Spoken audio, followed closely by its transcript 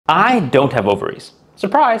I don't have ovaries.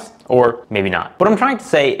 Surprise! Or maybe not. What I'm trying to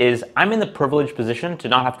say is I'm in the privileged position to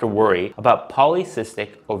not have to worry about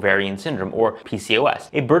polycystic ovarian syndrome, or PCOS,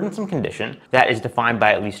 a burdensome condition that is defined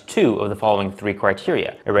by at least 2 of the following 3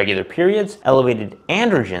 criteria: irregular periods, elevated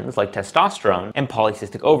androgens like testosterone, and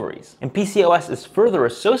polycystic ovaries. And PCOS is further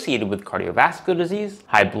associated with cardiovascular disease,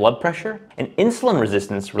 high blood pressure, and insulin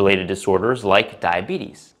resistance related disorders like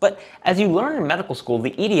diabetes. But as you learn in medical school,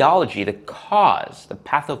 the etiology, the cause, the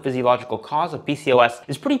pathophysiological cause of PCOS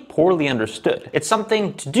is pretty poorly understood. It's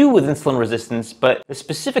something to do with insulin resistance, but the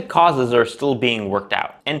specific causes are still being worked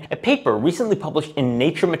out. And a paper recently published in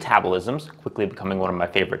Nature Metabolisms, quickly becoming one of my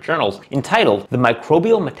favorite journals, entitled "The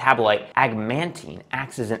Microbial Metabolite Agmatine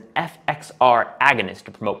Acts as an FXR Agonist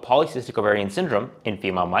to Promote Polycystic Ovarian Syndrome in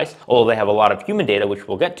Female Mice," although they have a lot of human data which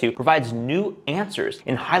we'll get to, provides new answers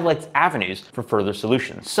and highlights avenues for further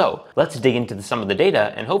solutions. So let's dig into some of the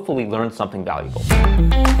data and hopefully learn something valuable.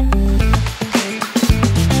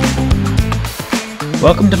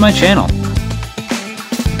 Welcome to my channel.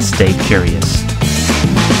 Stay curious.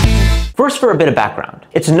 First, for a bit of background.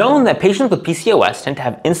 It's known that patients with PCOS tend to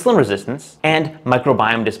have insulin resistance and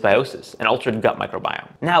microbiome dysbiosis, an altered gut microbiome.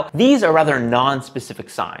 Now, these are rather non-specific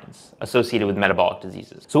signs associated with metabolic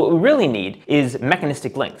diseases. So what we really need is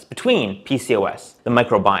mechanistic links between PCOS, the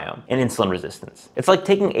microbiome, and insulin resistance. It's like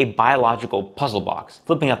taking a biological puzzle box,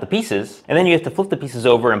 flipping out the pieces, and then you have to flip the pieces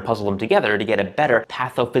over and puzzle them together to get a better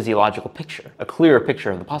pathophysiological picture, a clearer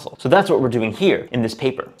picture of the puzzle. So that's what we're doing here in this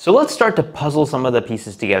paper. So let's start to puzzle some of the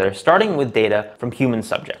pieces together, starting with data from human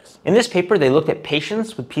subjects. In this paper, they looked at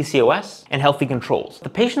patients with PCOS and healthy controls. The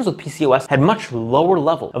patients with PCOS had much lower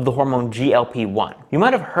level of the hormone GLP-1. You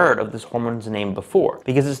might have heard of this hormone's name before,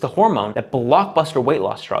 because it's the hormone that blockbuster weight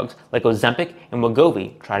loss drugs like Ozempic and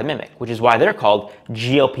Wegovy try to mimic, which is why they're called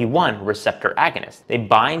GLP-1 receptor agonists. They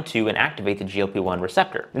bind to and activate the GLP-1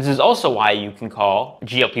 receptor. This is also why you can call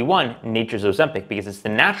GLP-1 nature's Ozempic, because it's the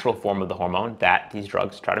natural form of the hormone that these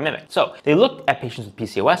drugs try to mimic. So they looked at patients with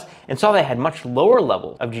PCOS and saw they had much lower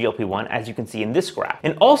levels of GLP-1, as you can see in this graph,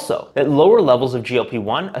 and also that lower levels of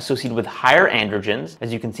GLP-1 associated with higher androgens,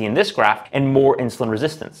 as you can see in this graph, and more insulin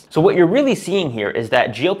resistance. So what you're really seeing here is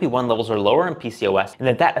that GLP-1 levels are lower in PCOS,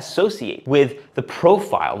 and that associates with the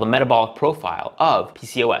profile, the metabolic profile of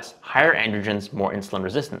PCOS: higher androgens, more insulin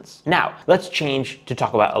resistance. Now, let's change to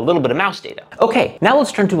talk about a little bit of mouse data. Okay, now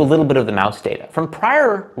let's turn to a little bit of the mouse data. From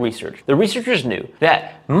prior research, the researchers knew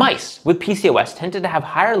that mice with PCOS tended to have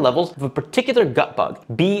higher levels of a particular gut bug,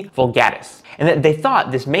 B. vulgatus, and that they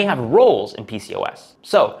thought this may have roles in PCOS.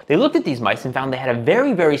 So they looked at these mice and found they had a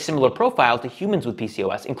very, very similar profile to humans with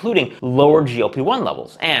PCOS, including lower GLP-1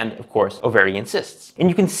 levels and, of course, ovarian cysts. And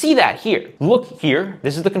you can see that here. Look here,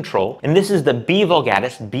 this is the control, and this is the B.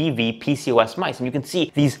 vulgatus BV PCOS mice. And you can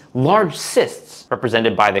see these large cysts,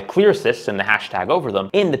 represented by the clear cysts and the hashtag over them,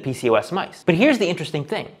 in the PCOS mice. But here's the interesting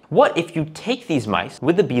thing. What if you take these mice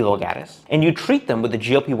with the B. vulgatus and you treat them with the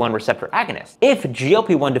GLP-1 receptor agonist? If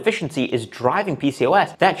GLP-1 deficiency is driving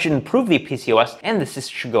PCOS, that should improve the PCOS and the cysts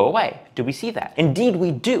should go away. Do we see that? Indeed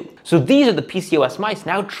we do. So these are the PCOS mice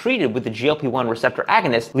now treated with the GLP-1 receptor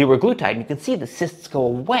agonist liraglutide, and you can see the cysts go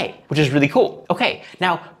away, which is really cool. Okay,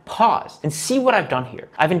 now pause and see what I've done here.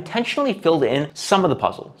 I've intentionally filled in some of the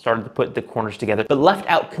puzzle, started to put the corners together, but left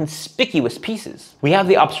out conspicuous pieces. We have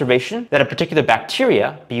the observation that a particular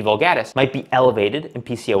bacteria, B. vulgatus, might be elevated in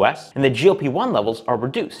PCOS, and the GLP-1 levels are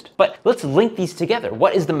reduced. But let's link these together.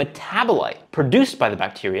 What is the metabolite produced by the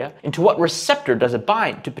bacteria, and to what receptor does it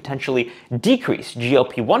bind to potentially decrease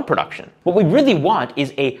GLP-1 production? What we really want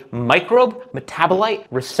is a microbe metabolite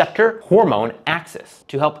receptor hormone axis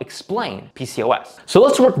to help explain PCOS. So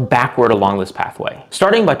let's work backward along this pathway,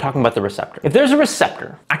 starting by talking about the receptor. If there's a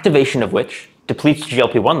receptor, activation of which depletes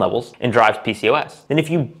GLP-1 levels and drives PCOS, then if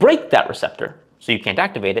you break that receptor, so you can't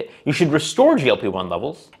activate it, you should restore GLP-1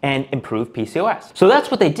 levels and improve PCOS. So that's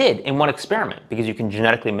what they did in one experiment. Because you can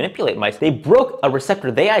genetically manipulate mice, they broke a receptor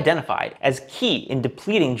they identified as key in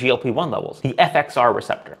depleting GLP-1 levels, the FXR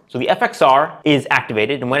receptor. So the FXR is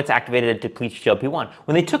activated, and when it's activated, it depletes GLP-1.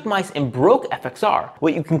 When they took mice and broke FXR,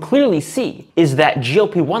 what you can clearly see is that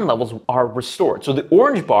GLP-1 levels are restored. So the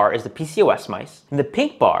orange bar is the PCOS mice, and the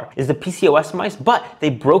pink bar is the PCOS mice, but they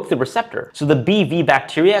broke the receptor. So the BV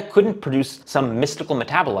bacteria couldn't produce some mystical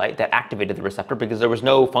metabolite that activated the receptor because there was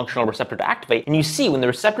no functional receptor to activate. And you see when the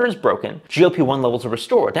receptor is broken, GLP-1 levels are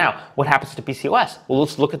restored. Now, what happens to PCOS? Well,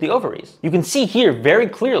 let's look at the ovaries. You can see here very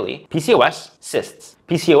clearly PCOS cysts,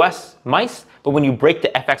 PCOS mice, but when you break the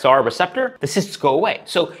FXR receptor, the cysts go away.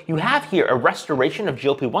 So you have here a restoration of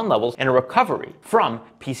GLP-1 levels and a recovery from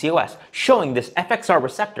PCOS, showing this FXR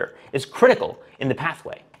receptor is critical in the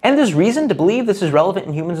pathway. And there's reason to believe this is relevant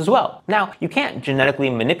in humans as well. Now, you can't genetically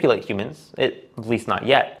manipulate humans, at least not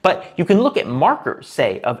yet, but you can look at markers,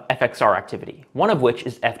 say, of FXR activity, one of which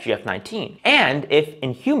is FGF19. And if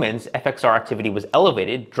in humans FXR activity was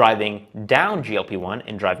elevated, driving down GLP-1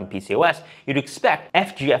 and driving PCOS, you'd expect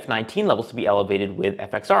FGF19 levels to be elevated with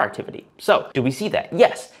FXR activity. So, do we see that?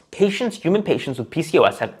 Yes. Human patients with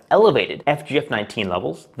PCOS have elevated FGF19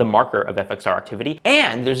 levels, the marker of FXR activity,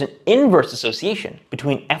 and there's an inverse association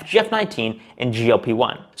between FGF19 and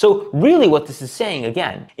GLP-1. So really what this is saying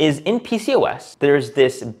again is in PCOS, there's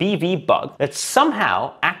this BV bug that's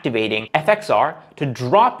somehow activating FXR to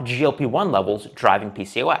drop GLP-1 levels driving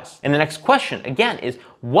PCOS. And the next question again is,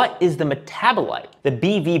 what is the metabolite the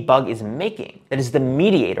BV bug is making that is the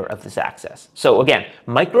mediator of this axis? So again,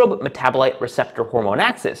 microbe metabolite receptor hormone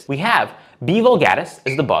axis, we have B. vulgatus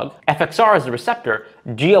as the bug, FXR as the receptor,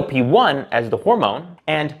 GLP-1 as the hormone,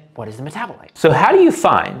 and what is the metabolite? So how do you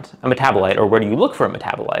find a metabolite, or where do you look for a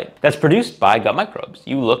metabolite that's produced by gut microbes?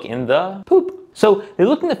 You look in the poop. So they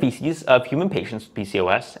looked in the feces of human patients with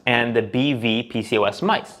PCOS and the BV PCOS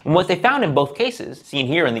mice. And what they found in both cases, seen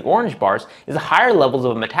here in the orange bars, is higher levels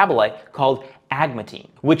of a metabolite called Agmatine,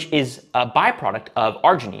 which is a byproduct of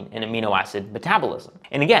arginine and amino acid metabolism.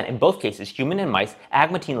 And again, in both cases, human and mice,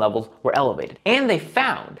 Agmatine levels were elevated. And they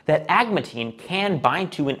found that Agmatine can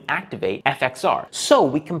bind to and activate FXR. So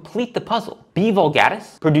we complete the puzzle. B.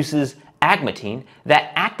 vulgatus produces Agmatine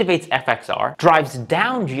that activates FXR, drives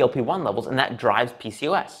down GLP-1 levels, and that drives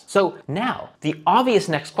PCOS. So now, the obvious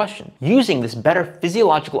next question, using this better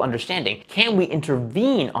physiological understanding, can we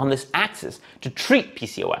intervene on this axis to treat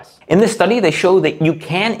PCOS? In this study, they show that you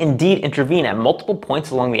can indeed intervene at multiple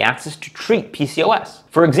points along the axis to treat PCOS.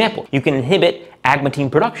 For example, you can inhibit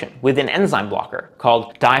Agmatine production with an enzyme blocker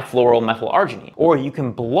called difluoromethylarginine, or you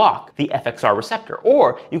can block the FXR receptor,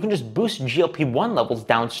 or you can just boost GLP-1 levels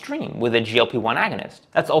downstream with a GLP-1 agonist.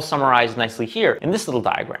 That's all summarized nicely here in this little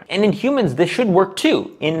diagram. And in humans, this should work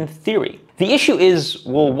too, in theory. The issue is,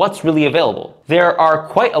 well, what's really available? There are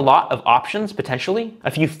quite a lot of options, potentially. A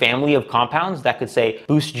few family of compounds that could, say,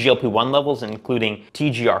 boost GLP-1 levels, including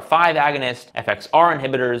TGR5 agonist, FXR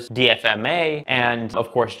inhibitors, DFMA, and of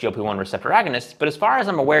course GLP-1 receptor agonists. But as far as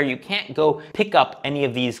I'm aware, you can't go pick up any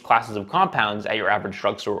of these classes of compounds at your average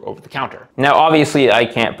drugstore over the counter. Now, obviously, I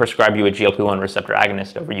can't prescribe you a GLP-1 receptor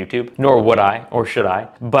agonist over YouTube, nor would I, or should I.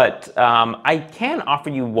 But I can offer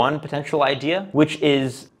you one potential idea, which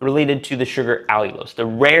is related to the sugar allulose, the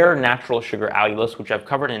rare natural sugar allulose, which I've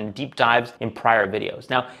covered in deep dives in prior videos.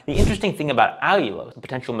 Now, the interesting thing about allulose, the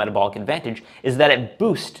potential metabolic advantage, is that it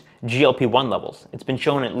boosts GLP-1 levels. It's been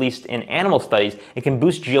shown, at least in animal studies, it can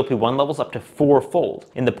boost GLP-1 levels up to 4-fold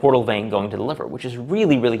in the portal vein going to the liver, which is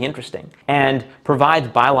really, really interesting and provides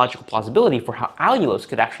biological plausibility for how allulose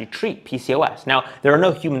could actually treat PCOS. Now, there are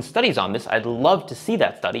no human studies on this. I'd love to see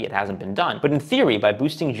that study. It hasn't been done. But in theory, by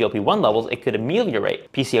boosting GLP-1 levels, it could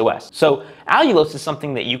ameliorate PCOS. So allulose is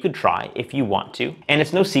something that you could try if you want to. And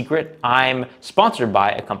it's no secret, I'm sponsored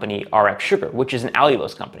by a company, RX Sugar, which is an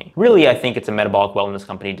allulose company. Really, I think it's a metabolic wellness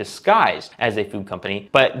company disguised as a food company,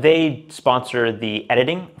 but they sponsor the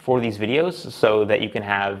editing for these videos so that you can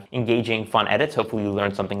have engaging, fun edits. Hopefully you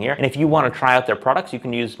learned something here. And if you want to try out their products, you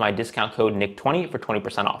can use my discount code NICK20 for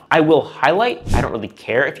 20% off. I will highlight, I don't really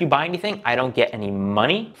care if you buy anything. I don't get any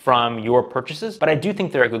money from your purchases, but I do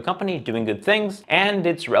think they're a good company doing good things, and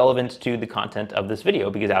it's relevant to the content of this video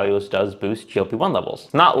because allulose does boost GLP-1 levels.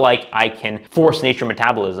 It's not like I can force nature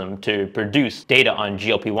metabolism to produce data on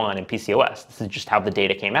GLP-1 and PCOS. This is just how the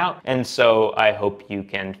data came out. And so I hope you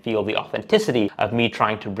can feel the authenticity of me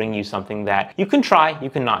trying to bring you something that you can try, you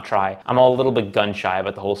can not try. I'm a little bit gun shy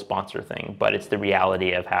about the whole sponsor thing, but it's the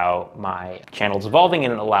reality of how my channel's evolving,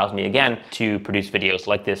 and it allows me again to produce videos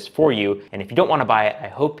like this for you. And if you don't want to buy it, I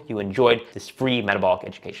hope you enjoyed this free metabolic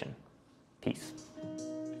education. Peace.